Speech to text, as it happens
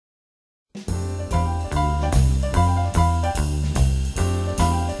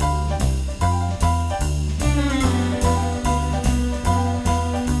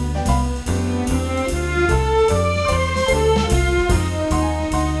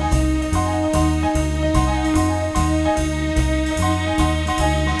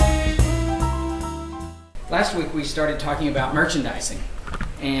Last week we started talking about merchandising,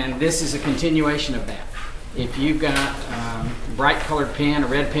 and this is a continuation of that. If you've got a bright colored pen, a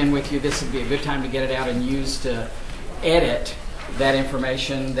red pen with you, this would be a good time to get it out and use to edit that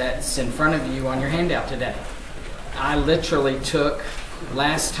information that's in front of you on your handout today. I literally took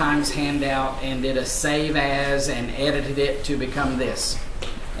last time's handout and did a save as and edited it to become this.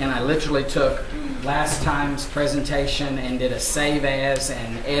 And I literally took last time's presentation and did a save as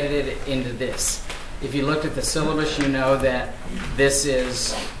and edited it into this. If you looked at the syllabus, you know that this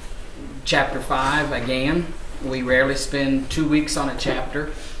is Chapter 5 again. We rarely spend 2 weeks on a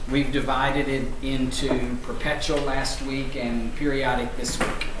chapter. We've divided it into perpetual last week and periodic this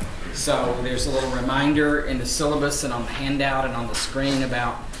week. So there's a little reminder in the syllabus and on the handout and on the screen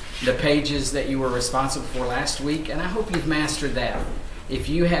about the pages that you were responsible for last week, and I hope you've mastered that. If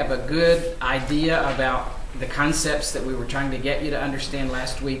you have a good idea about the concepts that we were trying to get you to understand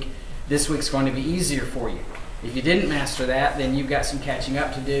last week, this week's going to be easier for you. If you didn't master that, then you've got some catching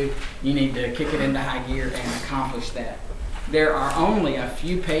up to do. You need to kick it into high gear and accomplish that. There are only a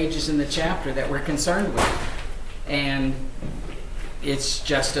few pages in the chapter that we're concerned with, and it's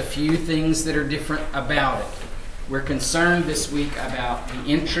just a few things that are different about it. We're concerned this week about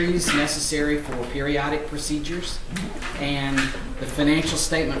the entries necessary for periodic procedures and the financial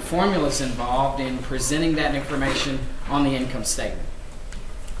statement formulas involved in presenting that information on the income statement.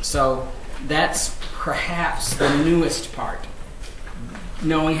 So that's perhaps the newest part.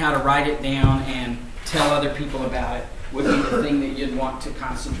 Knowing how to write it down and tell other people about it would be the thing that you'd want to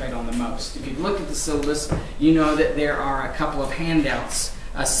concentrate on the most. If you've looked at the syllabus, you know that there are a couple of handouts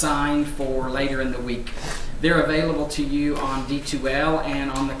assigned for later in the week. They're available to you on D2L and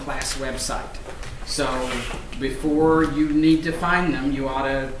on the class website. So before you need to find them, you ought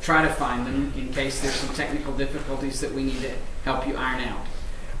to try to find them in case there's some technical difficulties that we need to help you iron out.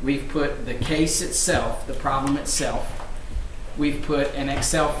 We've put the case itself, the problem itself. We've put an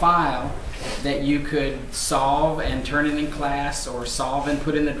Excel file that you could solve and turn it in class, or solve and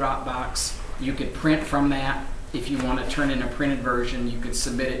put in the Dropbox. You could print from that. If you want to turn in a printed version, you could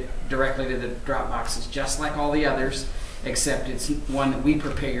submit it directly to the Dropbox. It's just like all the others, except it's one that we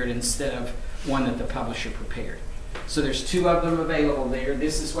prepared instead of one that the publisher prepared. So there's two of them available there.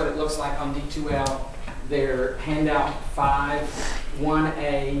 This is what it looks like on D2L. They're handout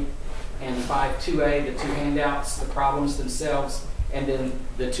 5.1a and 5.2a, the two handouts, the problems themselves, and then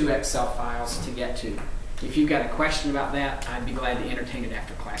the two Excel files to get to. If you've got a question about that, I'd be glad to entertain it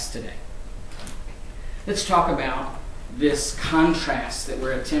after class today. Let's talk about this contrast that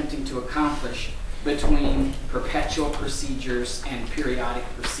we're attempting to accomplish between perpetual procedures and periodic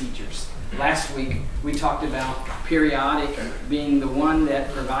procedures. Last week, we talked about periodic being the one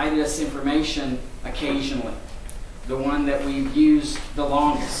that provided us information occasionally, the one that we've used the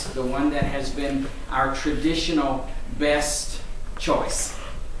longest, the one that has been our traditional best choice.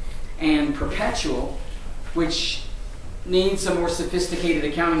 And perpetual, which needs a more sophisticated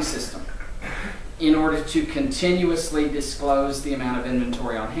accounting system in order to continuously disclose the amount of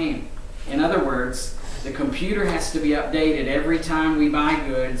inventory on hand. In other words, the computer has to be updated every time we buy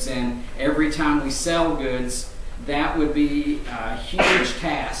goods and every time we sell goods. That would be a huge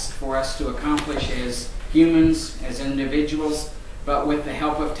task for us to accomplish as humans, as individuals, but with the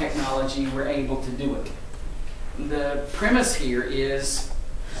help of technology, we're able to do it. The premise here is,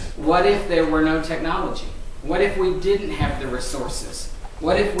 what if there were no technology? What if we didn't have the resources?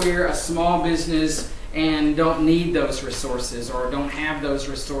 What if we're a small business and don't need those resources or don't have those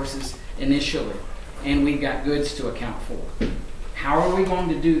resources initially, and we've got goods to account for? How are we going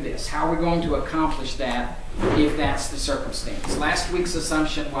to do this? How are we going to accomplish that if that's the circumstance? Last week's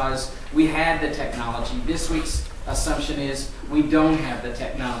assumption was we had the technology. This week's assumption is we don't have the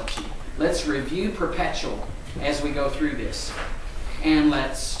technology. Let's review perpetual as we go through this. And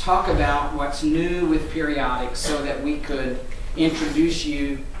let's talk about what's new with periodic so that we could introduce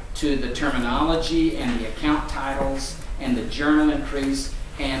you to the terminology and the account titles and the journal entries,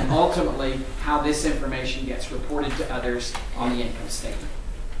 and ultimately how this information gets reported to others on the income statement.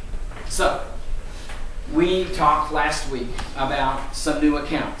 So, we talked last week about some new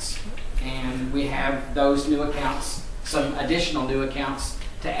accounts, and we have those new accounts, some additional new accounts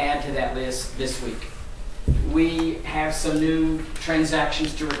to add to that list this week. We have some new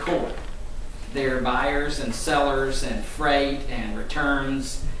transactions to record. They're buyers and sellers and freight and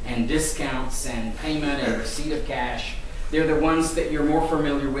returns and discounts and payment and receipt of cash. They're the ones that you're more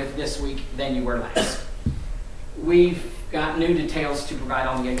familiar with this week than you were last. We've got new details to provide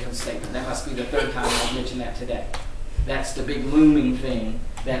on the income statement. That must be the third time I've mentioned that today. That's the big looming thing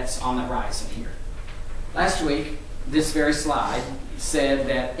that's on the horizon here. Last week, this very slide said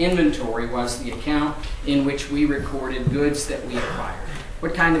that inventory was the account in which we recorded goods that we acquired.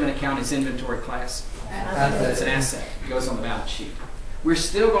 What kind of an account is inventory, class? It's an asset. It goes on the balance sheet. We're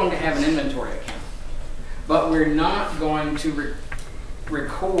still going to have an inventory account, but we're not going to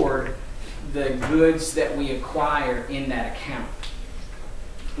record the goods that we acquire in that account.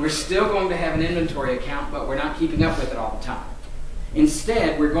 We're still going to have an inventory account, but we're not keeping up with it all the time.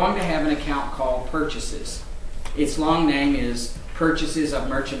 Instead, we're going to have an account called purchases. Its long name is purchases of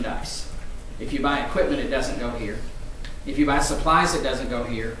merchandise. If you buy equipment, it doesn't go here. If you buy supplies, it doesn't go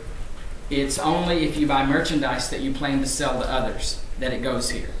here. It's only if you buy merchandise that you plan to sell to others that it goes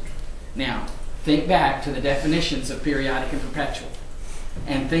here. Now, think back to the definitions of periodic and perpetual,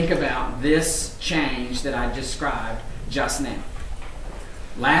 and think about this change that I described just now.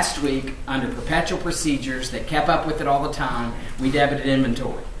 Last week, under perpetual procedures that kept up with it all the time, we debited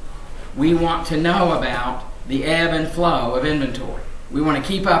inventory. We want to know about the ebb and flow of inventory. We want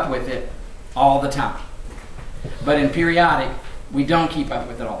to keep up with it all the time. But in periodic, we don't keep up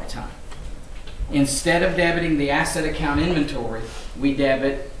with it all the time. Instead of debiting the asset account inventory, we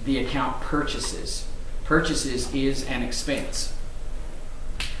debit the account purchases. Purchases is an expense.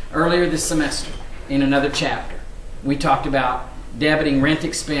 Earlier this semester, in another chapter, we talked about debiting rent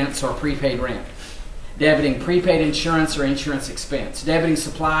expense or prepaid rent, debiting prepaid insurance or insurance expense, debiting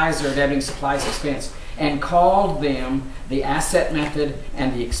supplies or debiting supplies expense, and called them the asset method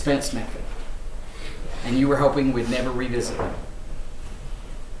and the expense method. And you were hoping we'd never revisit them.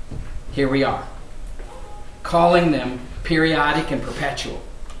 Here we are, calling them periodic and perpetual,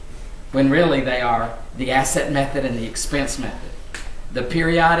 when really they are the asset method and the expense method. The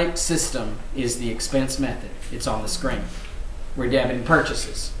periodic system is the expense method. It's on the screen. We're debiting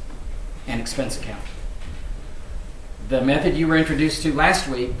purchases and expense account. The method you were introduced to last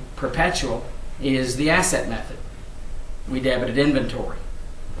week, perpetual, is the asset method. We debited inventory,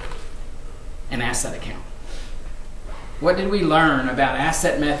 an asset account. What did we learn about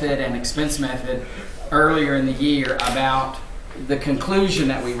asset method and expense method earlier in the year about the conclusion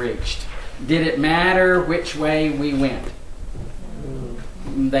that we reached? Did it matter which way we went?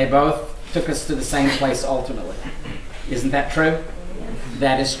 They both took us to the same place ultimately. Isn't that true?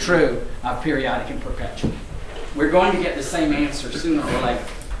 That is true of periodic and perpetual. We're going to get the same answer sooner or later.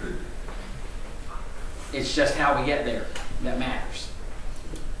 It's just how we get there that matters.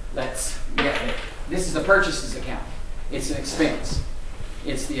 Let's get there. This is a purchases account. It's an expense.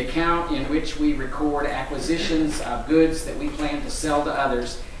 It's the account in which we record acquisitions of goods that we plan to sell to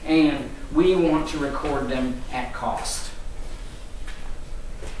others, and we want to record them at cost.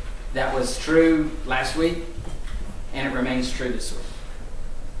 That was true last week, and it remains true this week.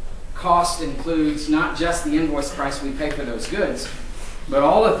 Cost includes not just the invoice price we pay for those goods, but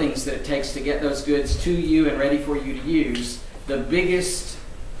all the things that it takes to get those goods to you and ready for you to use. The biggest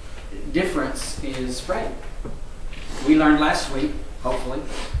difference is freight. We learned last week, hopefully,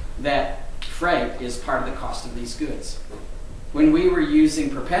 that freight is part of the cost of these goods. When we were using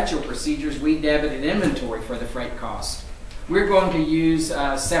perpetual procedures, we debited inventory for the freight cost. We're going to use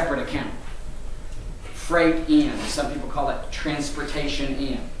a separate account. Freight in. Some people call it transportation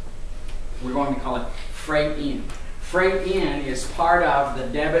in. We're going to call it freight in. Freight in is part of the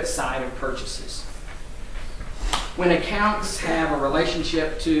debit side of purchases. When accounts have a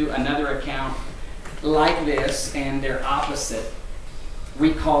relationship to another account like this and they're opposite,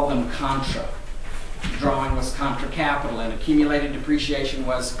 we call them contra. Drawing was contra capital, and accumulated depreciation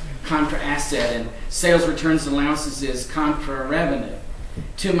was contra asset, and sales returns and allowances is contra revenue.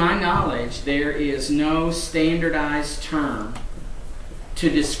 To my knowledge, there is no standardized term to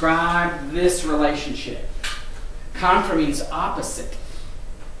describe this relationship. Contra means opposite.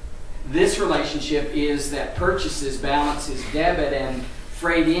 This relationship is that purchases balance is debit and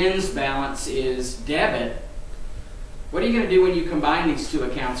freight in's balance is debit. What are you going to do when you combine these two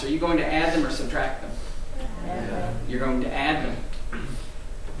accounts? Are you going to add them or subtract them? You're going to add them.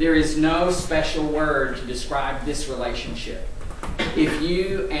 There is no special word to describe this relationship. If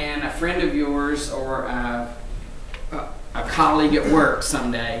you and a friend of yours or a colleague at work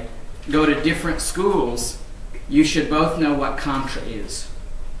someday go to different schools, you should both know what contra is.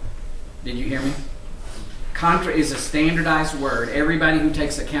 Did you hear me? Contra is a standardized word. Everybody who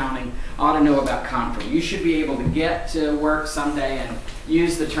takes accounting ought to know about contra. You should be able to get to work someday and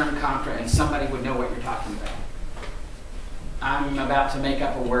use the term contra and somebody would know what you're talking about. I'm about to make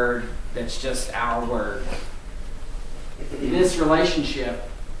up a word that's just our word. This relationship,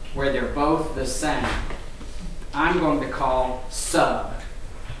 where they're both the same, I'm going to call sub.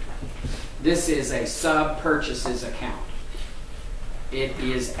 This is a sub-purchases account. It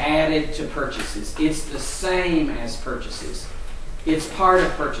is added to purchases. It's the same as purchases. It's part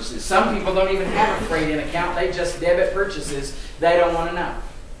of purchases. Some people don't even have a freight-in account. They just debit purchases. They don't want to know.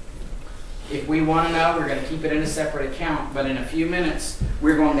 If we want to know, we're going to keep it in a separate account. But in a few minutes,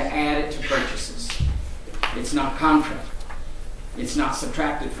 we're going to add it to purchases. It's not contra. It's not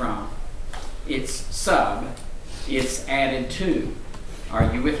subtracted from. It's sub. It's added to.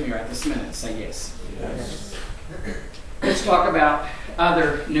 Are you with me right this minute? Say yes. Yes. Let's talk about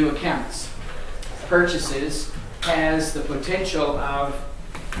other new accounts. Purchases has the potential of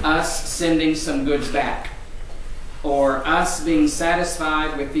us sending some goods back, or us being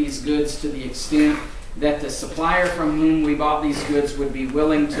satisfied with these goods to the extent that the supplier from whom we bought these goods would be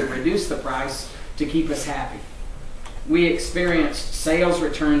willing to reduce the price to keep us happy. We experienced sales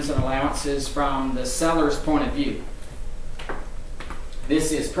returns and allowances from the seller's point of view.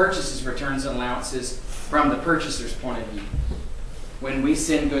 This is purchases returns and allowances from the purchaser's point of view. When we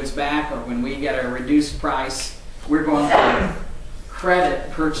send goods back or when we get a reduced price, we're going to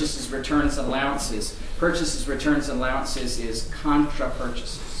credit purchases returns and allowances. Purchases returns and allowances is contra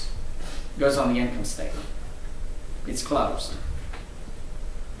purchases. It goes on the income statement. It's closed.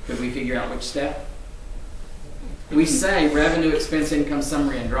 Could we figure out which step? We say revenue, expense, income,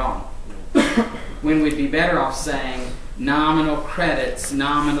 summary, and drawing. When we'd be better off saying nominal credits,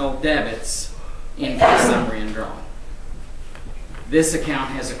 nominal debits, income, summary, and drawing. This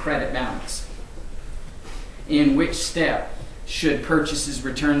account has a credit balance. In which step should purchases,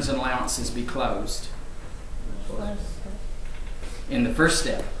 returns, and allowances be closed? In the first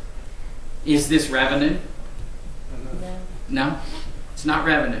step. Is this revenue? No, it's not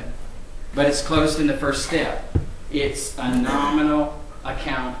revenue. But it's closed in the first step. It's a nominal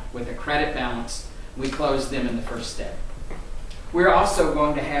account with a credit balance. We close them in the first step. We're also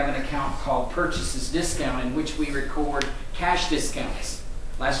going to have an account called purchases discount in which we record cash discounts.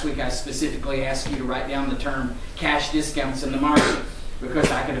 Last week I specifically asked you to write down the term cash discounts in the margin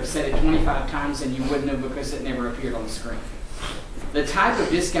because I could have said it 25 times and you wouldn't have because it never appeared on the screen. The type of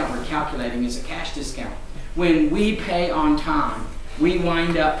discount we're calculating is a cash discount. When we pay on time, we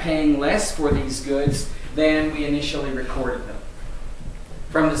wind up paying less for these goods than we initially recorded them.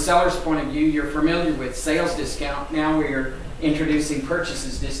 From the seller's point of view, you're familiar with sales discount. Now we're introducing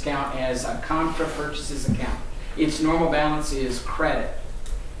purchases discount as a contra purchases account. Its normal balance is credit.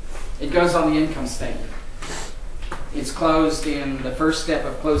 It goes on the income statement. It's closed in the first step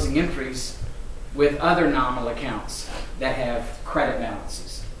of closing entries with other nominal accounts that have credit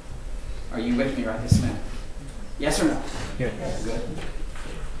balances. Are you with me right this minute? Yes or no? Yes. Good.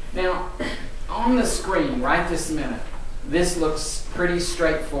 Now, on the screen right this minute, this looks pretty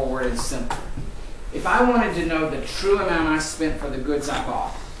straightforward and simple. If I wanted to know the true amount I spent for the goods I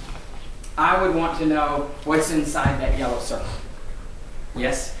bought, I would want to know what's inside that yellow circle.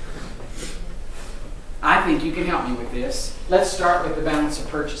 Yes? I think you can help me with this. Let's start with the balance of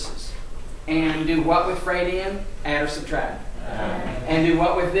purchases. And do what with freight in? Add or subtract? Add. And do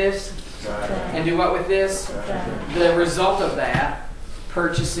what with this? Subtract. And do what with this? Subtract. The result of that,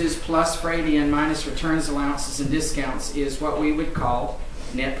 purchases plus freight in minus returns, allowances, and discounts, is what we would call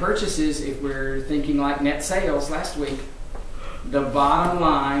net purchases if we're thinking like net sales last week. The bottom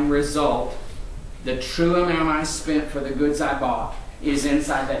line result, the true amount I spent for the goods I bought, is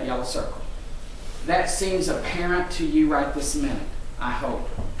inside that yellow circle. That seems apparent to you right this minute, I hope.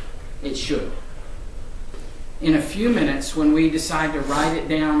 It should. In a few minutes, when we decide to write it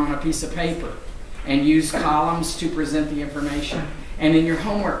down on a piece of paper and use columns to present the information, and in your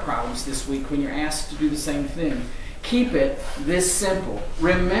homework problems this week when you're asked to do the same thing, keep it this simple.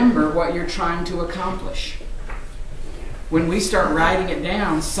 Remember what you're trying to accomplish. When we start writing it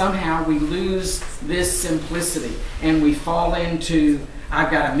down, somehow we lose this simplicity and we fall into,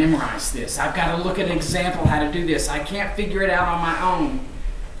 I've got to memorize this. I've got to look at an example how to do this. I can't figure it out on my own.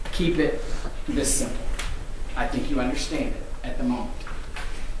 Keep it this simple. I think you understand it at the moment.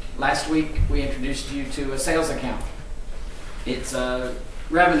 Last week we introduced you to a sales account. It's a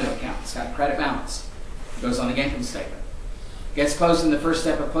revenue account. It's got a credit balance. It goes on the income statement. Gets closed in the first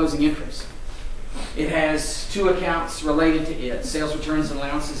step of closing entries. It has two accounts related to it, sales returns and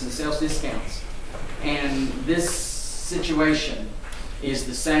allowances and sales discounts. And this situation is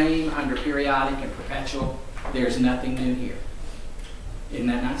the same under periodic and perpetual. There's nothing new here. Isn't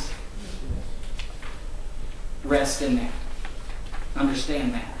that nice? Rest in that.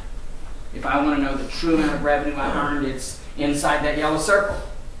 Understand that. If I want to know the true amount of revenue I earned, it's inside that yellow circle.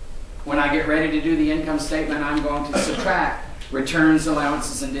 When I get ready to do the income statement, I'm going to subtract returns,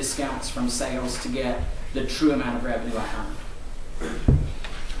 allowances, and discounts from sales to get the true amount of revenue I earned.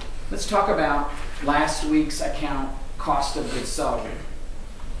 Let's talk about last week's account cost of goods sold.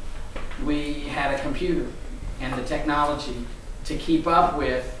 We had a computer and the technology to keep up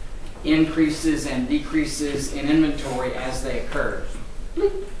with increases and decreases in inventory as they occurred.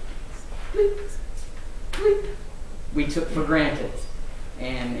 Bleep, bleep, bleep. We took for granted.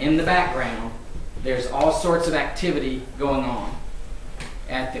 And in the background, there's all sorts of activity going on.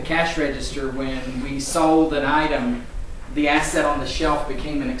 At the cash register, when we sold an item, the asset on the shelf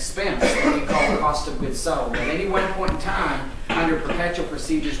became an expense that we call cost of goods sold. At any one point in time, under perpetual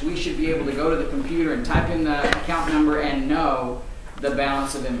procedures, we should be able to go to the computer and type in the account number and know the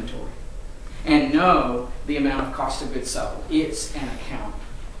balance of inventory and know the amount of cost of goods sold. It's an account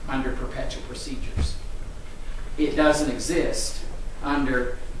under perpetual procedures. It doesn't exist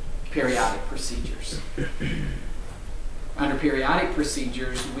under periodic procedures. Under periodic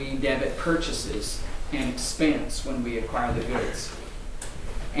procedures, we debit purchases and expense when we acquire the goods.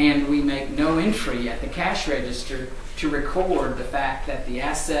 And we make no entry at the cash register to record the fact that the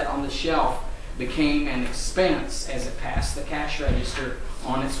asset on the shelf became an expense as it passed the cash register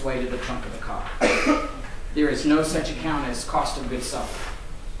on its way to the trunk of the car. There is no such account as cost of goods sold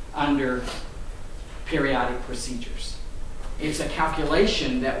under periodic procedures. It's a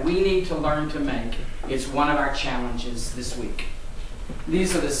calculation that we need to learn to make. It's one of our challenges this week.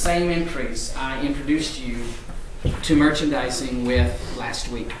 These are the same entries I introduced you to merchandising with last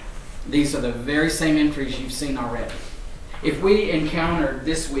week. These are the very same entries you've seen already. If we encountered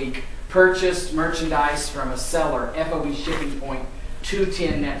this week purchased merchandise from a seller, FOB shipping point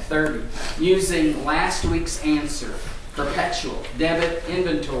 210 net 30, using last week's answer, perpetual, debit,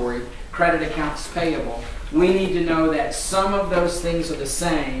 inventory, credit accounts payable, we need to know that some of those things are the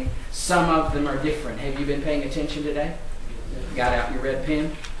same, some of them are different. Have you been paying attention today? Got out your red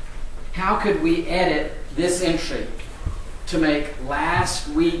pen? How could we edit this entry to make last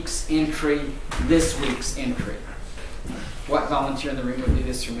week's entry this week's entry? What volunteer in the room would do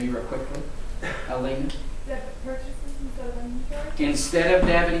this for me real quickly? Alina? Debit purchases instead of inventory? Instead of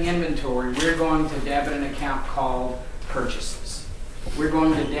debiting inventory, we're going to debit an account called purchases. We're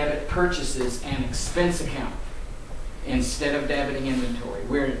going to debit purchases and expense account instead of debiting inventory.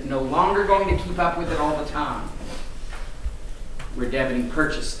 We're no longer going to keep up with it all the time. We're debiting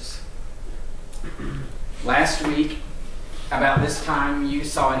purchases. Last week, about this time, you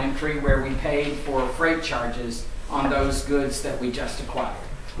saw an entry where we paid for freight charges on those goods that we just acquired.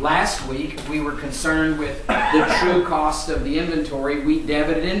 Last week, we were concerned with the true cost of the inventory. We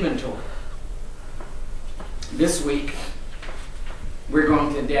debited inventory. This week, we're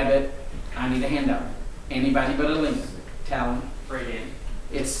going to debit, I need a handout. Anybody but Alina. Talon. Freight in.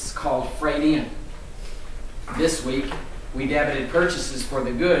 It's called freight in. This week, we debited purchases for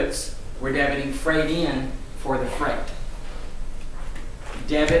the goods. We're debiting freight in for the freight.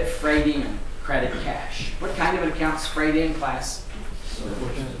 Debit, freight in, credit, cash. What kind of an account's freight in, class?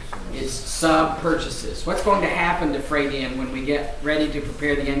 It's sub purchases. What's going to happen to freight in when we get ready to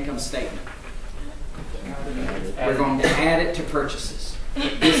prepare the income statement? We're going to add it to purchases.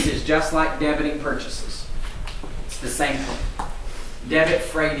 This is just like debiting purchases. It's the same thing. Debit,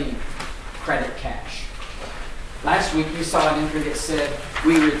 freight in, credit, cash. Last week you saw an entry that said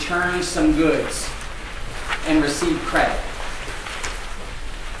we returned some goods and received credit.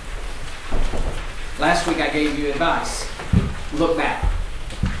 Last week I gave you advice. Look back.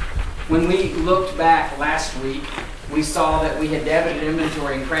 When we looked back last week, we saw that we had debited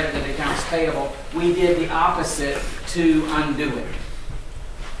inventory and credited accounts payable. We did the opposite to undo it.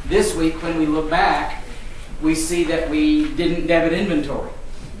 This week, when we look back, we see that we didn't debit inventory.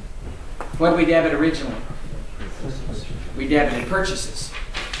 What did we debit originally? We debited purchases.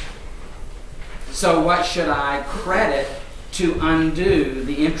 So what should I credit to undo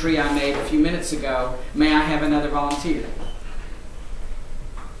the entry I made a few minutes ago? May I have another volunteer?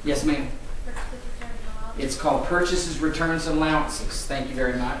 Yes, ma'am. It's called purchases, returns, and allowances. Thank you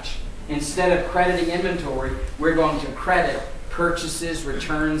very much. Instead of crediting inventory, we're going to credit purchases,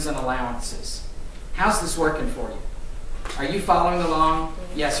 returns, and allowances. How's this working for you? Are you following along?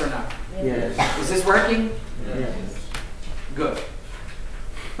 Yes or no? Yes. Is this working? Yes. Good.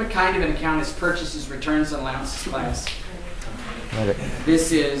 What kind of an account is purchases, returns, and allowances, class?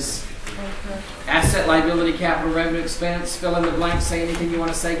 This is asset, liability, capital, revenue, expense. Fill in the blank. Say anything you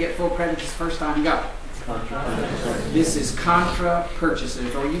want to say. Get full credit this first time. Go. This is contra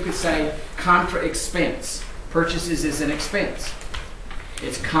purchases, or you could say contra expense. Purchases is an expense.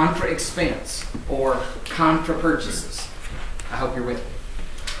 It's contra expense or contra purchases. I hope you're with me.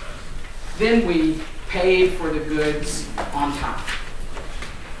 Then we paid for the goods on time.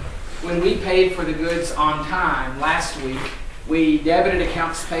 When we paid for the goods on time last week, We debited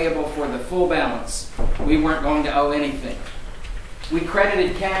accounts payable for the full balance. We weren't going to owe anything. We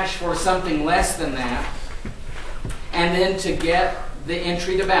credited cash for something less than that. And then to get the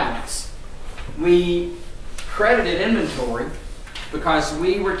entry to balance, we credited inventory because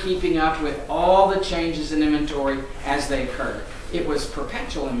we were keeping up with all the changes in inventory as they occurred. It was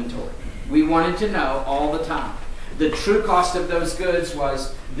perpetual inventory. We wanted to know all the time. The true cost of those goods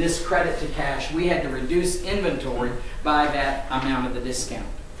was this credit to cash. We had to reduce inventory by that amount of the discount.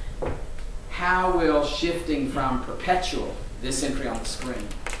 How will shifting from perpetual, this entry on the screen,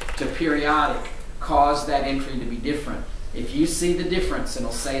 to periodic cause that entry to be different? If you see the difference, and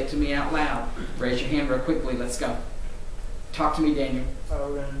it'll say it to me out loud, raise your hand real quickly. Let's go. Talk to me, Daniel.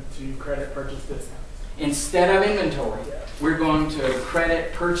 So we're going to credit purchase discount. Instead of inventory, we're going to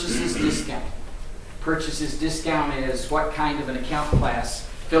credit purchases discount. Purchases discount is what kind of an account class?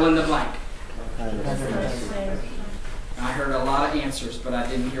 Fill in the blank. I heard a lot of answers, but I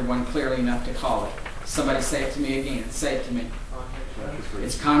didn't hear one clearly enough to call it. Somebody say it to me again. Say it to me.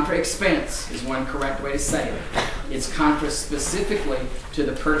 It's contra expense is one correct way to say it. It's contra specifically to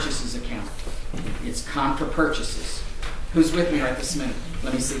the purchases account. It's contra purchases. Who's with me right this minute?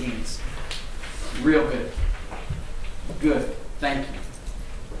 Let me see hands. Real good. Good. Thank you.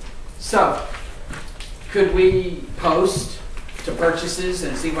 So, could we post to purchases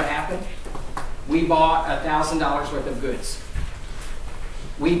and see what happened? We bought $1,000 worth of goods.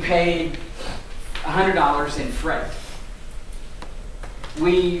 We paid $100 in freight.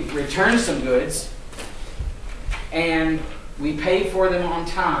 We returned some goods and we paid for them on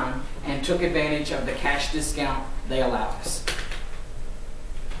time and took advantage of the cash discount they allowed us.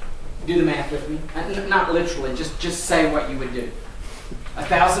 Do the math with me. Not literally, just say what you would do.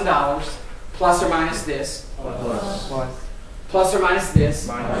 $1,000 plus or minus this. Plus or minus this.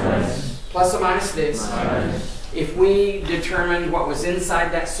 Plus or minus this. If we determined what was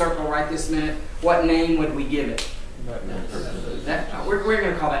inside that circle right this minute, what name would we give it? We're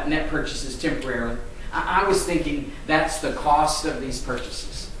going to call that net purchases temporarily. I was thinking that's the cost of these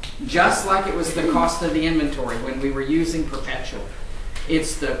purchases. Just like it was the cost of the inventory when we were using perpetual.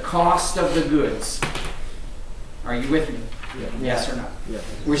 It's the cost of the goods. Are you with me? Yeah. Yes or no? Yeah.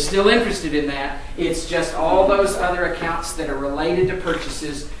 We're still interested in that. It's just all those other accounts that are related to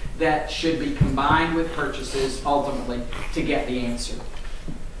purchases that should be combined with purchases ultimately to get the answer.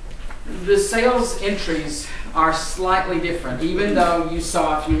 The sales entries are slightly different, even though you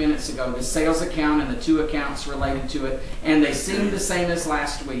saw a few minutes ago the sales account and the two accounts related to it, and they seem the same as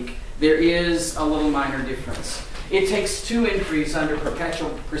last week. There is a little minor difference. It takes two entries under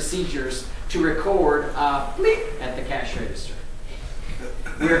perpetual procedures to record a bleep at the cash register.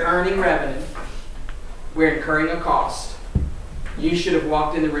 We're earning revenue. We're incurring a cost. You should have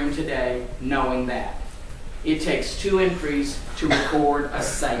walked in the room today knowing that. It takes two entries to record a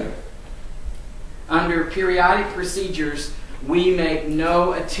sale. Under periodic procedures, we make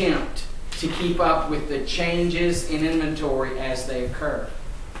no attempt to keep up with the changes in inventory as they occur.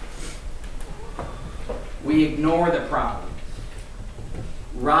 We ignore the problem.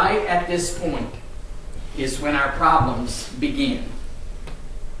 Right at this point is when our problems begin.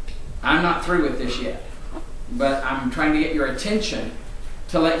 I'm not through with this yet, but I'm trying to get your attention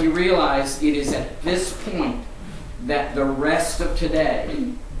to let you realize it is at this point that the rest of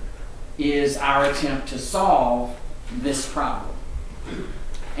today is our attempt to solve this problem.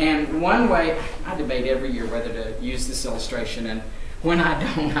 And one way, I debate every year whether to use this illustration, and when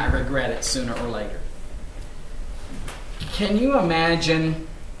I don't, I regret it sooner or later. Can you imagine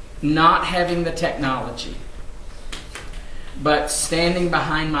not having the technology, but standing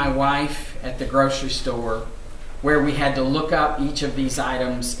behind my wife at the grocery store where we had to look up each of these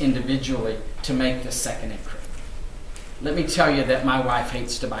items individually to make the second entry? Let me tell you that my wife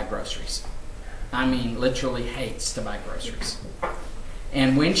hates to buy groceries. I mean, literally hates to buy groceries.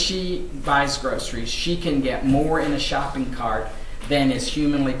 And when she buys groceries, she can get more in a shopping cart than is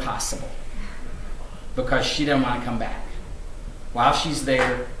humanly possible because she doesn't want to come back. While she's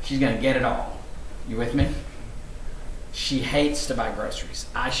there, she's going to get it all. You with me? She hates to buy groceries.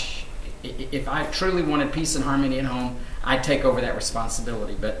 If I truly wanted peace and harmony at home, I'd take over that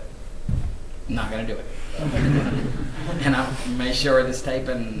responsibility, but I'm not going to do it. And I may show her this tape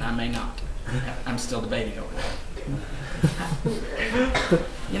and I may not. I'm still debating over that.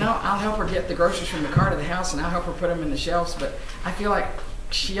 You know, I'll help her get the groceries from the car to the house and I'll help her put them in the shelves, but I feel like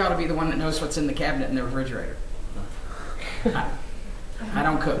she ought to be the one that knows what's in the cabinet in the refrigerator. I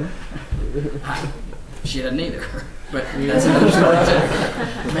don't cook. She doesn't either, but that's another story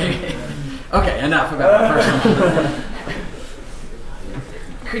too. Maybe. Okay, enough about my personal life.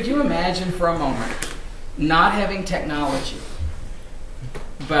 Could you imagine for a moment not having technology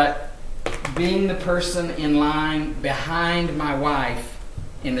but being the person in line behind my wife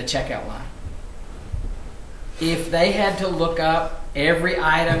in the checkout line. If they had to look up every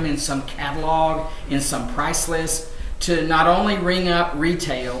item in some catalog, in some price list, to not only ring up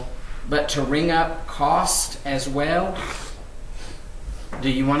retail, but to ring up cost as well, do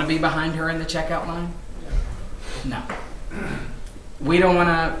you want to be behind her in the checkout line? No. We don't want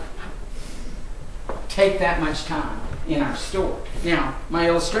to take that much time in our store. Now, my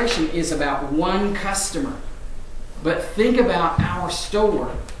illustration is about one customer, but think about our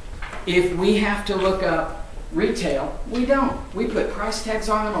store. If we have to look up retail, we don't. We put price tags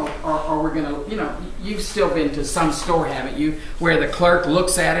on them, or we're going to, you've still been to some store, haven't you, where the clerk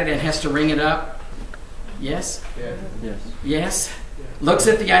looks at it and has to ring it up? Yes? Yeah. Yes. Yes? Looks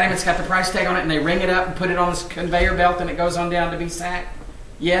at the item, it's got the price tag on it, and they ring it up and put it on this conveyor belt and it goes on down to be sacked?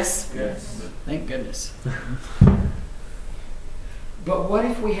 Yes? Yes. Thank goodness. But what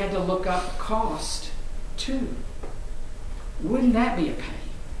if we had to look up cost too? Wouldn't that be a pain?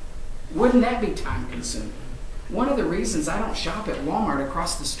 Wouldn't that be time consuming? One of the reasons I don't shop at Walmart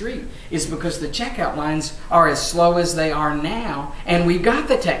across the street is because the checkout lines are as slow as they are now, and we've got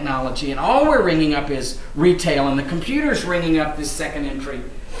the technology, and all we're ringing up is retail, and the computer's ringing up this second entry.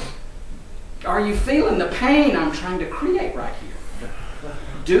 Are you feeling the pain I'm trying to create right here?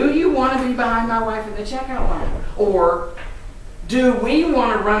 Do you want to be behind my wife in the checkout line? Or do we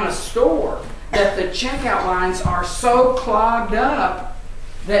want to run a store that the checkout lines are so clogged up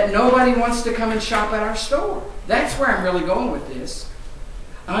that nobody wants to come and shop at our store? That's where I'm really going with this.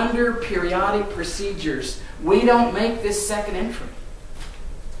 Under periodic procedures, we don't make this second entry.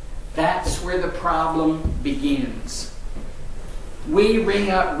 That's where the problem begins. We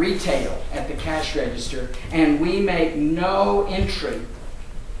ring up retail at the cash register, and we make no entry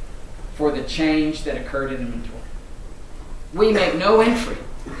for the change that occurred in inventory. We make no entry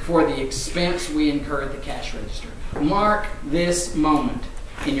for the expense we incur at the cash register. Mark this moment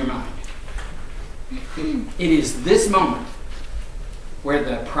in your mind. It is this moment where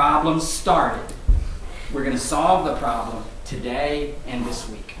the problem started. We're going to solve the problem today and this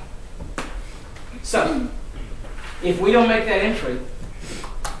week. So, if we don't make that entry,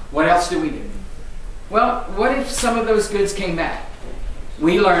 what else do we do? Well, what if some of those goods came back?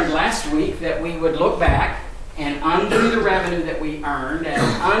 We learned last week that we would look back and undo the revenue that we earned and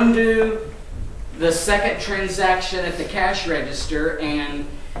undo the second transaction at the cash register, and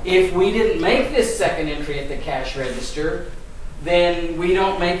if we didn't make this second entry at the cash register, then we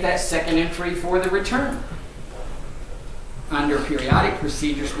don't make that second entry for the return. Under periodic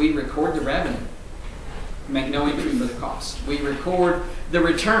procedures, we record the revenue, make no entry for the cost. We record the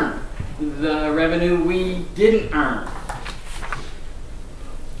return, the revenue we didn't earn,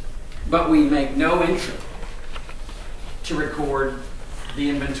 but we make no entry to record the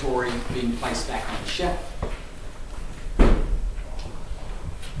inventory being placed back on the shelf.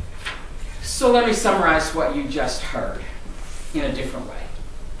 So let me summarize what you just heard in a different way.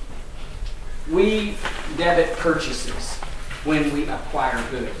 We debit purchases when we acquire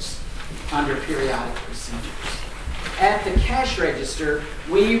goods under periodic procedures. At the cash register,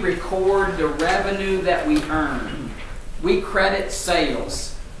 we record the revenue that we earn. We credit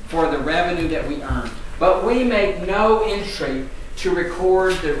sales for the revenue that we earn, but we make no entry to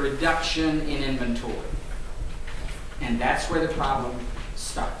record the reduction in inventory. And that's where the problem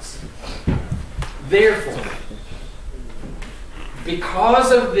starts. Therefore,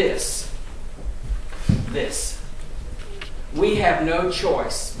 because of this, we have no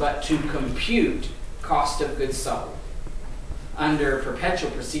choice but to compute cost of goods sold. Under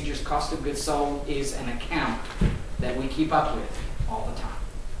perpetual procedures, cost of goods sold is an account that we keep up with all the time.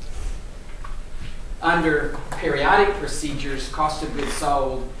 Under periodic procedures, cost of goods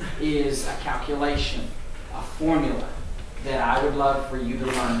sold is a calculation, a formula that I would love for you to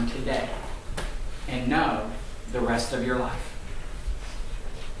learn today and know the rest of your life.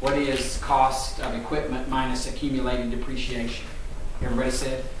 What is cost of equipment minus accumulated depreciation? Everybody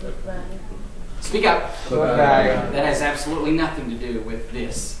said? Speak up. That has absolutely nothing to do with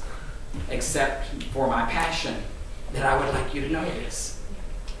this, except for my passion that I would like you to know this.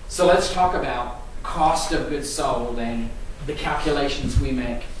 So let's talk about cost of goods sold and the calculations we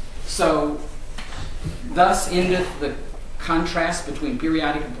make. So, thus endeth the contrast between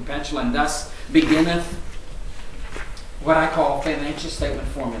periodic and perpetual, and thus beginneth what I call financial statement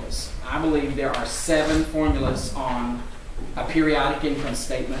formulas. I believe there are 7 formulas on a periodic income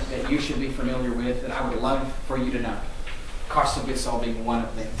statement that you should be familiar with that I would love for you to know. Cost of goods sold being one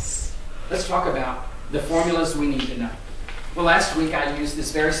of them. Let's talk about the formulas we need to know. Well, last week I used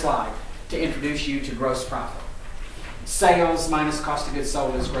this very slide to introduce you to gross profit. sales minus cost of goods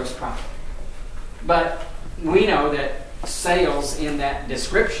sold is gross profit. But we know that sales in that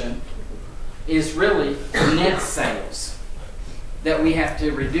description is really net sales. That we have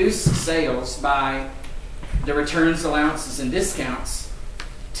to reduce sales by the returns, allowances, and discounts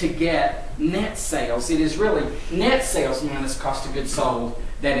to get net sales. It is really net sales minus cost of goods sold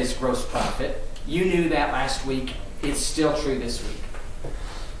that is gross profit. You knew that last week. It's still true this week.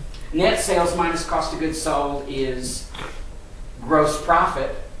 Net sales minus cost of goods sold is gross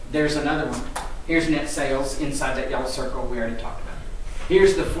profit. There's another one. Here's net sales inside that yellow circle we already talked about.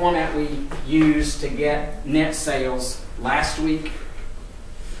 Here's the format we used to get net sales last week.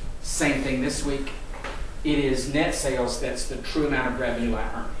 Same thing this week. It is net sales that's the true amount of revenue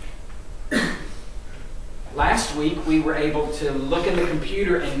I earned. Last week we were able to look in the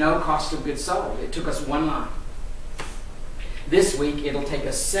computer and know cost of goods sold. It took us one line. This week it'll take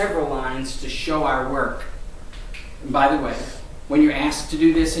us several lines to show our work. And by the way, when you're asked to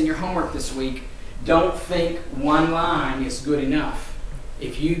do this in your homework this week, don't think one line is good enough.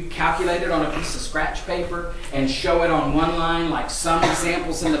 If you calculate it on a piece of scratch paper and show it on one line, like some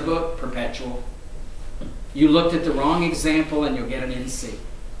examples in the book, perpetual, you looked at the wrong example and you'll get an NC.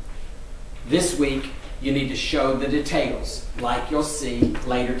 This week, you need to show the details, like you'll see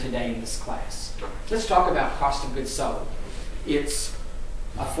later today in this class. Let's talk about cost of goods sold. It's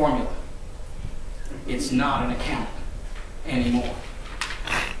a formula. It's not an account anymore.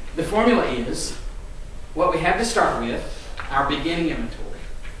 The formula is what we have to start with, our beginning inventory,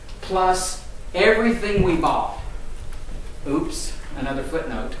 plus everything we bought. Oops, another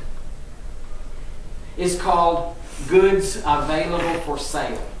footnote. Is called goods available for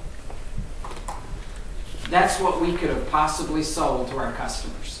sale. That's what we could have possibly sold to our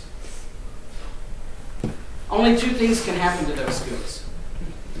customers. Only two things can happen to those goods.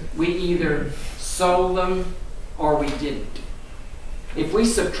 We either sold them or we didn't. If we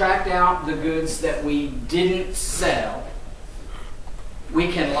subtract out the goods that we didn't sell, we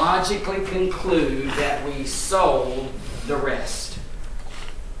can logically conclude that we sold the rest.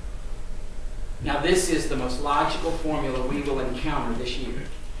 Now, this is the most logical formula we will encounter this year.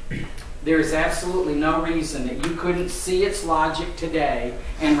 There is absolutely no reason that you couldn't see its logic today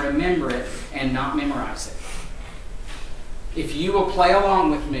and remember it and not memorize it. If you will play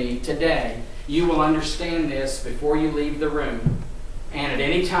along with me today, you will understand this before you leave the room. And at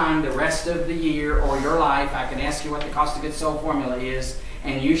any time the rest of the year or your life, I can ask you what the cost of goods sold formula is,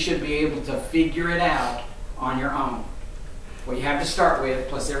 and you should be able to figure it out on your own. What you have to start with,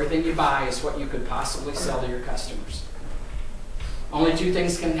 plus everything you buy, is what you could possibly sell to your customers. Only two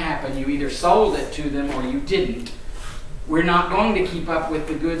things can happen. You either sold it to them or you didn't. We're not going to keep up with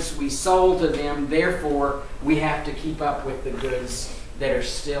the goods we sold to them, therefore we have to keep up with the goods that are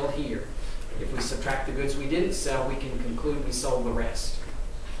still here. If we subtract the goods we didn't sell, we can conclude we sold the rest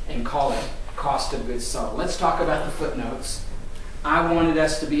and call it cost of goods sold. Let's talk about the footnotes. I wanted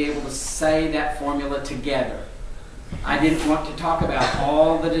us to be able to say that formula together. I didn't want to talk about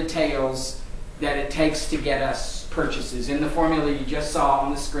all the details that it takes to get us purchases. In the formula you just saw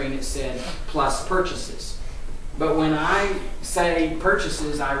on the screen, it said plus purchases. But when I say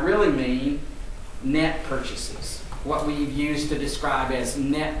purchases, I really mean net purchases. What we've used to describe as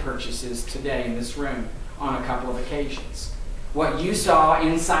net purchases today in this room on a couple of occasions. What you saw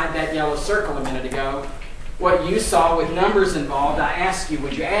inside that yellow circle a minute ago, what you saw with numbers involved, I asked you,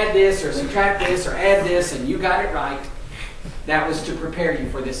 would you add this or subtract this or add this, and you got it right. That was to prepare you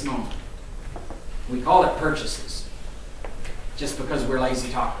for this moment. We call it purchases, just because we're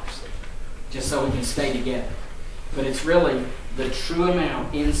lazy talkers, just so we can stay together. But it's really the true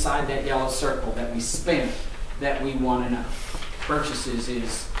amount inside that yellow circle that we spent that we want to know. Purchases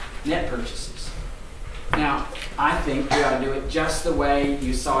is net purchases. Now, I think we ought to do it just the way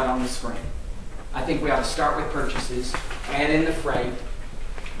you saw it on the screen. I think we ought to start with purchases, add in the freight,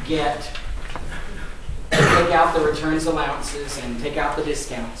 take out the returns allowances, and take out the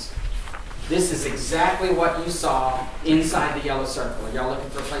discounts. This is exactly what you saw inside the yellow circle. Are y'all looking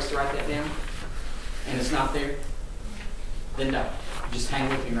for a place to write that down? And it's not there? Then no. Just hang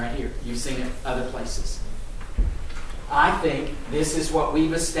with me right here. You've seen it other places. I think this is what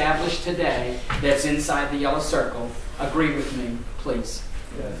we've established today that's inside the yellow circle. Agree with me, please.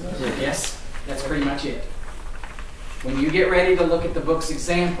 Yes? Yes? That's pretty much it. When you get ready to look at the book's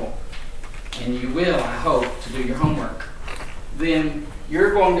example, and you will, I hope, to do your homework, then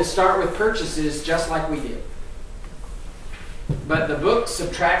you're going to start with purchases just like we did. But the book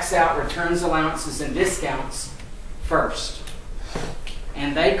subtracts out returns, allowances, and discounts first.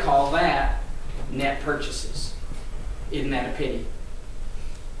 And they call that net purchases. Isn't that a pity?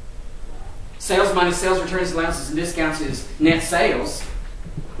 Sales minus sales returns, allowances, and discounts is net sales.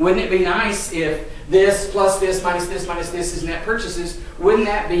 Wouldn't it be nice if this plus this minus this is net purchases? Wouldn't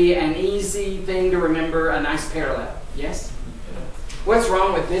that be an easy thing to remember, a nice parallel? Yes? What's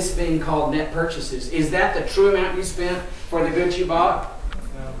wrong with this being called net purchases? Is that the true amount you spent for the goods you bought?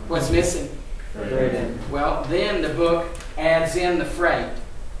 What's missing? Freight. Well, then the book adds in the freight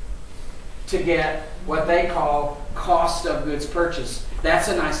to get what they call cost of goods purchased. That's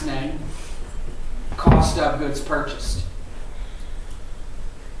a nice name. Cost of goods purchased.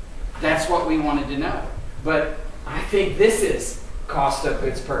 That's what we wanted to know. But I think this is cost of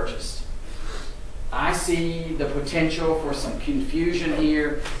goods purchased. I see the potential for some confusion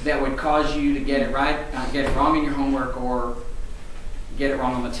here that would cause you to get it right, get it wrong in your homework, or get it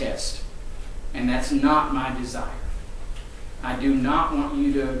wrong on the test. And that's not my desire. I do not want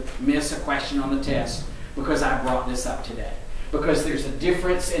you to miss a question on the test because I brought this up today. Because there's a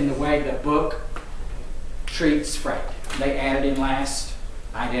difference in the way the book treats freight. They added in last,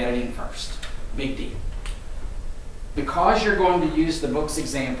 I'd add it in first. Big deal. Because you're going to use the book's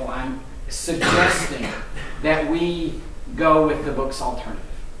example, I'm suggesting that we go with the book's alternative.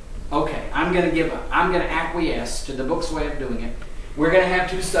 Okay, I'm going to give up. I'm going to acquiesce to the book's way of doing it. We're going to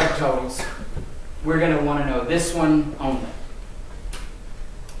have two subtotals. We're going to want to know this one only.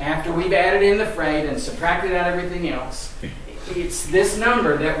 After we've added in the freight and subtracted out everything else, it's this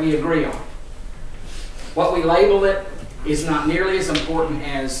number that we agree on. What we label it is not nearly as important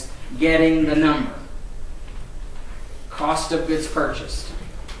as getting the number. Cost of goods purchased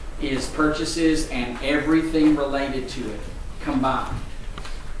is purchases and everything related to it combined.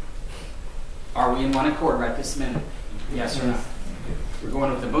 Are we in one accord right this minute? Yes or no? We're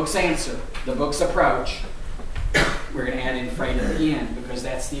going with the book's answer, the book's approach. We're going to add in freight at the end because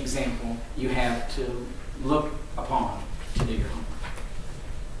that's the example you have to look upon to do your homework.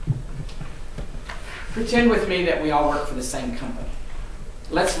 Pretend with me that we all work for the same company.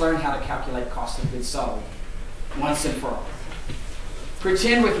 Let's learn how to calculate cost of goods sold once and for all.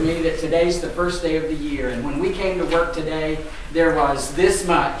 Pretend with me that today's the first day of the year, and when we came to work today, there was this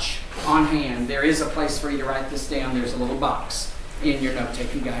much on hand. There is a place for you to write this down. There's a little box in your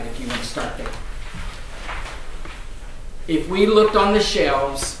note-taking guide if you want to start there. If we looked on the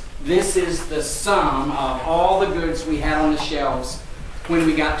shelves, this is the sum of all the goods we had on the shelves when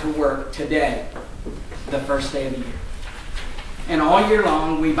we got to work today, the first day of the year. And all year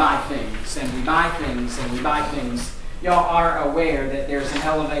long, we buy things, and we buy things, and we buy things. Y'all are aware that there's an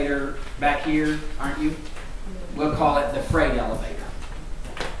elevator back here, aren't you? We'll call it the freight elevator.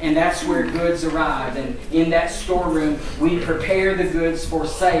 And that's where goods arrive. And in that storeroom, we prepare the goods for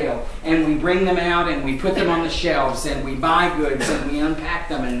sale. And we bring them out and we put them on the shelves. And we buy goods and we unpack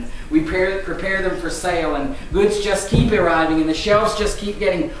them. And we prepare them for sale. And goods just keep arriving. And the shelves just keep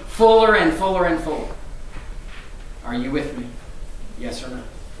getting fuller and fuller and fuller. Are you with me? Yes or no?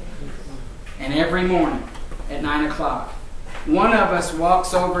 And every morning at 9 o'clock, one of us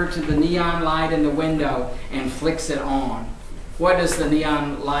walks over to the neon light in the window and flicks it on. What does the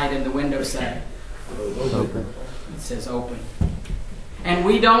neon light in the window say? Open. It says open. And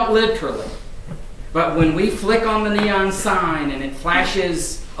we don't literally. But when we flick on the neon sign and it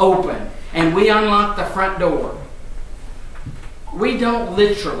flashes open and we unlock the front door, we don't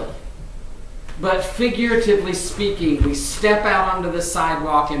literally. But figuratively speaking, we step out onto the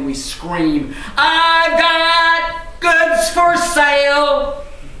sidewalk and we scream, "I've got goods for sale!"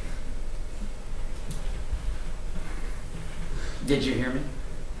 Did you hear me?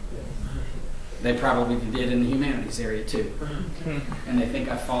 They probably did in the humanities area too. And they think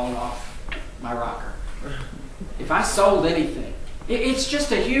I've fallen off my rocker. If I sold anything, it's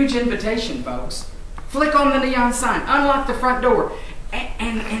just a huge invitation, folks. Flick on the neon sign, unlock the front door,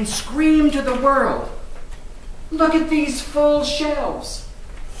 and scream to the world. Look at these full shelves.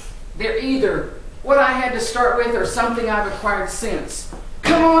 They're either what I had to start with or something I've acquired since.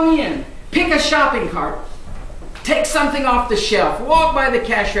 Come on in. Pick a shopping cart. Take something off the shelf. Walk by the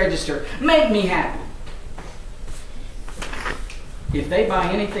cash register. Make me happy. If they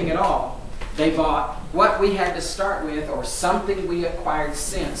buy anything at all, they bought what we had to start with or something we acquired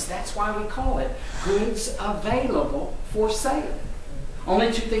since. That's why we call it goods available for sale.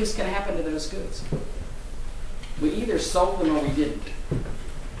 Only two things can happen to those goods. We either sold them or we didn't.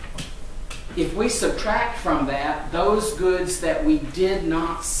 If we subtract from that those goods that we did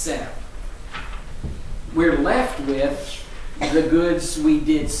not sell, we're left with the goods we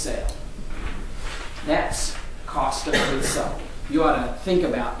did sell. That's cost of goods sold. You ought to think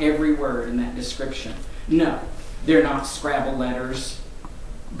about every word in that description. No, they're not Scrabble letters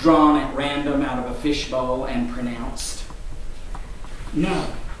drawn at random out of a fishbowl and pronounced. No,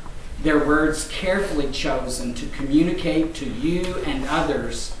 They're words carefully chosen to communicate to you and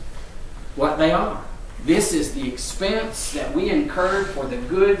others what they are. This is the expense that we incurred for the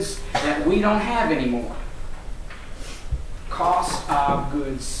goods that we don't have anymore. Cost of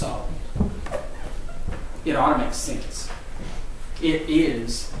goods sold. It ought to make sense. It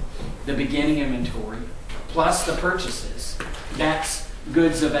is the beginning inventory plus the purchases. That's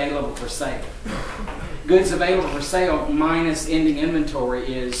goods available for sale. Goods available for sale minus ending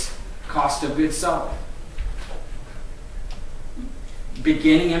inventory is cost of goods sold.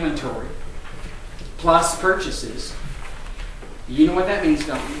 Beginning inventory plus purchases. You know what that means,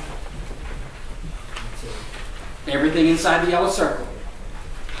 don't you? Everything inside the yellow circle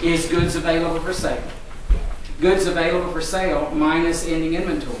is goods available for sale. Goods available for sale minus ending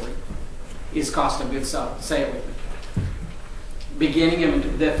inventory is cost of goods sold. Say it with me. Beginning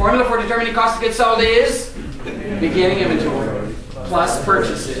inventory. The formula for determining cost of goods sold is beginning inventory plus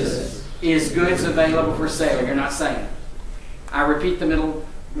purchases is goods available for sale. You're not saying it. I repeat the middle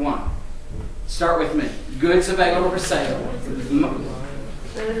one. Start with me. Goods available for sale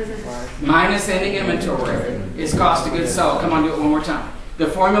minus ending inventory is cost of goods sold. Come on, do it one more time. The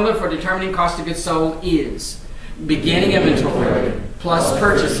formula for determining cost of goods sold is beginning inventory plus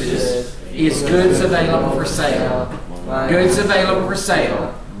purchases is goods available for sale. Goods available for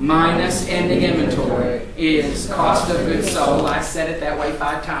sale minus ending inventory is cost of goods sold. I said it that way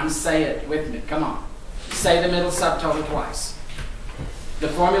 5 times. Say it with me. Come on. Say the middle subtotal twice. The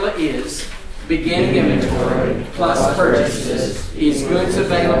formula is beginning inventory plus purchases is goods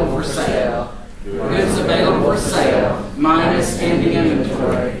available for sale. Goods available for sale minus ending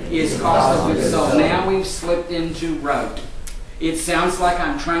inventory is cost of goods sold. Now we've slipped into rote. It sounds like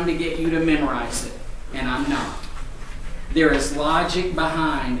I'm trying to get you to memorize it, and I'm not. There is logic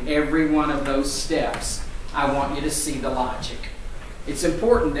behind every one of those steps. I want you to see the logic. It's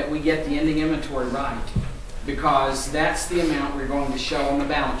important that we get the ending inventory right because that's the amount we're going to show on the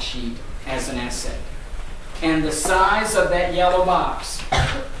balance sheet as an asset. And the size of that yellow box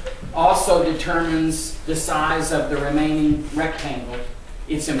also determines the size of the remaining rectangle.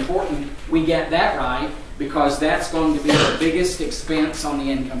 It's important we get that right because that's going to be the biggest expense on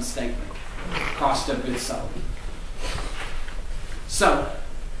the income statement. Cost of goods sold. So,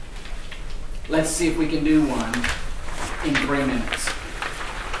 let's see if we can do one in 3 minutes.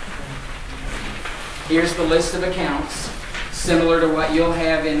 Here's the list of accounts, similar to what you'll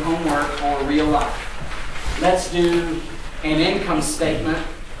have in homework or real life. Let's do an income statement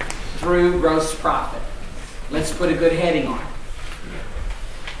through gross profit. Let's put a good heading on it.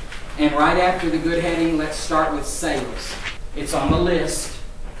 And right after the good heading, let's start with sales. It's on the list.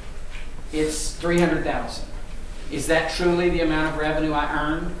 It's $300,000. Is that truly the amount of revenue I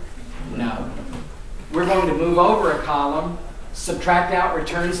earned? No. We're going to move over a column, subtract out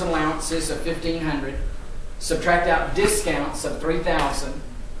returns and allowances of $1,500, subtract out discounts of $3,000.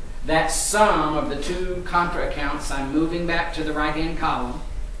 That sum of the 2 contra accounts, I'm moving back to the right-hand column,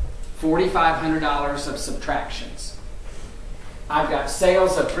 $4,500 of subtractions. I've got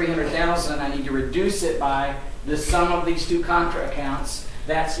sales of $300,000. I need to reduce it by the sum of these 2 contra accounts.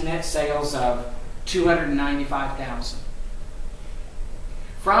 That's net sales of $295,000.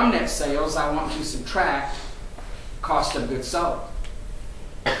 From net sales, I want to subtract cost of goods sold.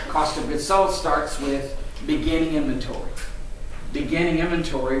 Cost of goods sold starts with beginning inventory. Beginning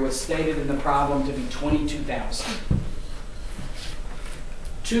inventory was stated in the problem to be $22,000.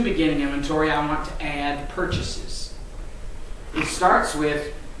 To beginning inventory, I want to add purchases. It starts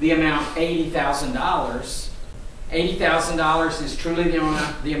with the amount $80,000. $80,000 is truly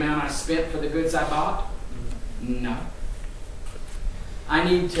the amount I spent for the goods I bought? No. I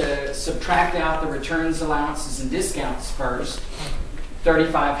need to subtract out the returns, allowances, and discounts first.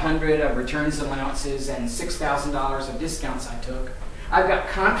 $3,500 of returns and allowances and $6,000 of discounts I took. I've got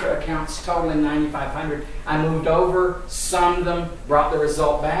contra accounts totaling $9,500. I moved over, summed them, brought the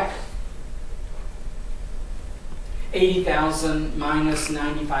result back. $80,000 minus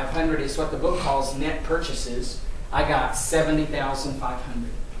 $9,500 is what the book calls net purchases. I got $70,500.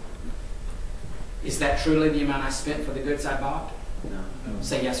 Is that truly the amount I spent for the goods I bought? No.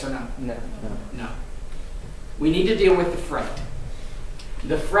 Say yes or no. No. No. We need to deal with the freight.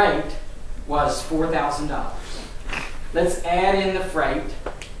 The freight was $4,000. Let's add in the freight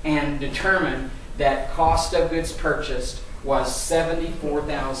and determine that cost of goods purchased was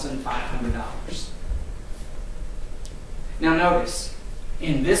 $74,500. Now notice,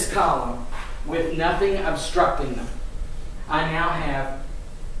 in this column, with nothing obstructing them, I now have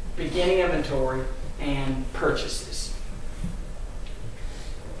beginning inventory and purchases.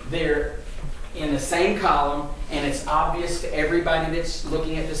 They're in the same column and it's obvious to everybody that's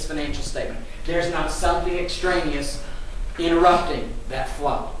looking at this financial statement. There's not something extraneous interrupting that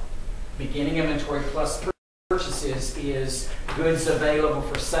flow. Beginning inventory plus purchases is goods available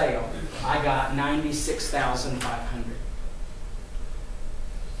for sale. I got 96,500.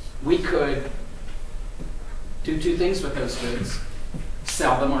 We could do two things with those goods: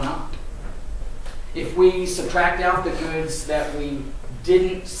 sell them or not. If we subtract out the goods that we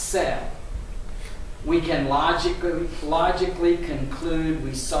didn't sell, we can logically conclude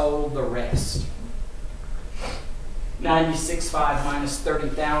we sold the rest. 96.5 minus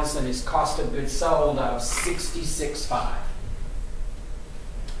 30,000 is cost of goods sold of 66.5.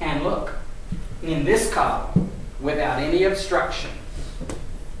 And look, in this column, without any obstruction,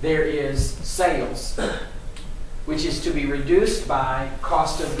 there is sales, which is to be reduced by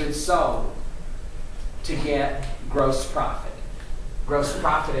cost of goods sold to get gross profit. Gross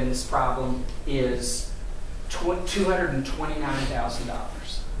profit in this problem is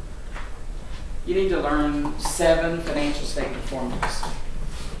 $229,000. You need to learn 7 financial statement formulas.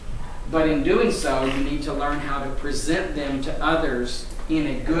 But in doing so, you need to learn how to present them to others in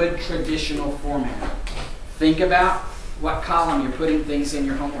a good traditional format. Think about what column you're putting things in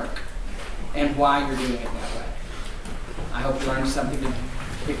your homework and why you're doing it that way. I hope you learned something.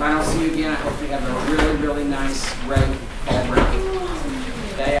 If I don't see you again, I hope you have a really, really nice break.